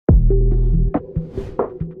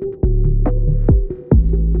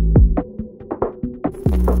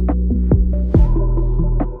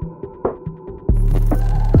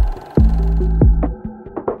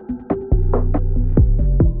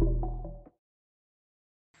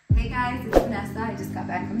Hey guys, it's Vanessa. I just got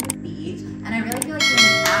back from the beach and I really feel like doing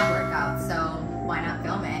an ab workout, so why not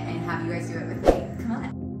film it and have you guys do it with me? Come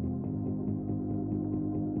on.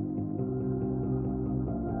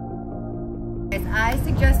 I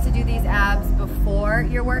suggest to do these abs before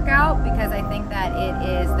your workout because I think that it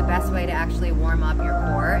is the best way to actually warm up your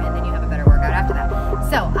core and then you have a better workout after that.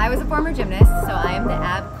 So I was a former gymnast, so I am the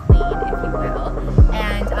ab queen, if you will,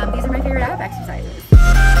 and these are my favorite ab exercises.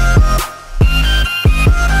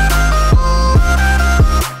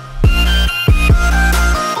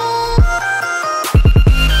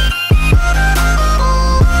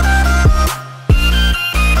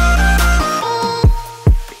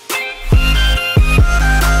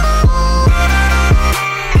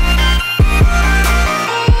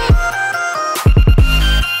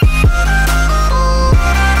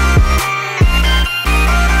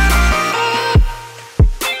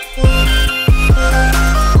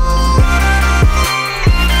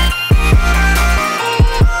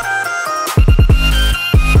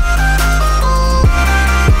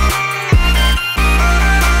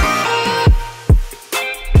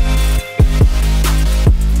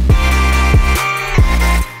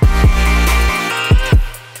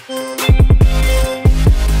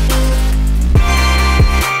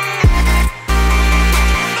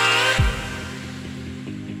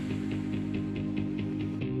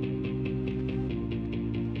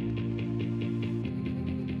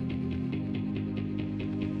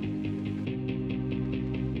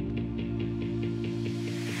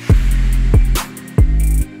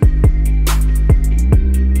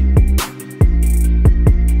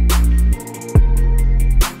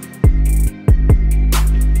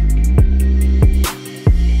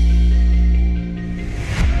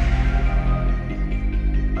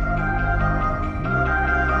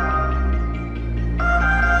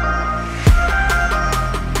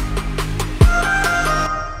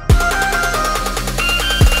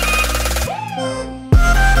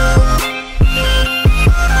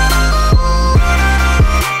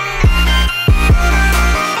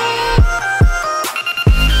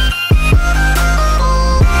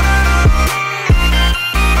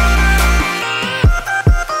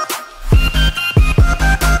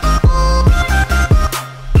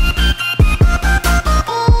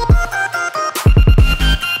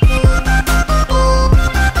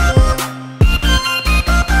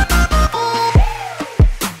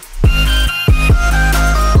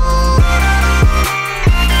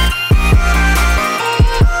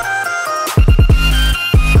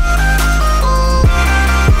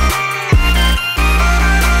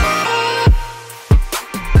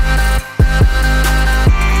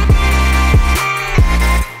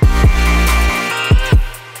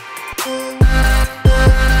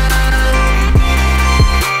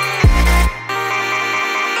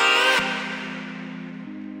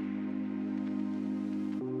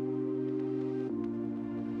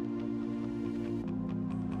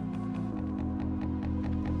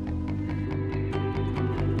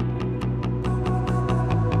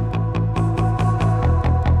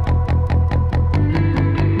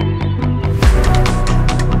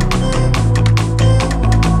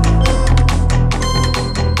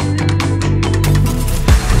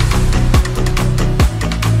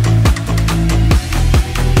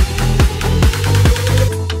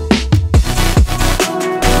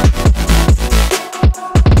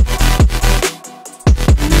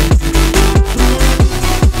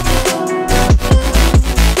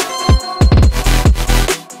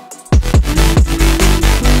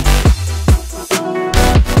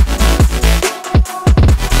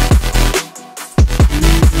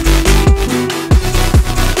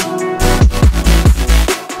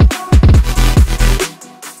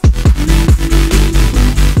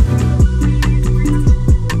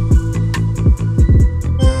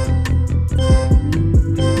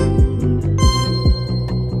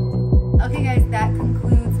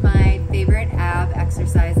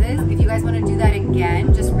 If you guys want to do that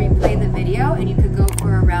again, just replay the video and you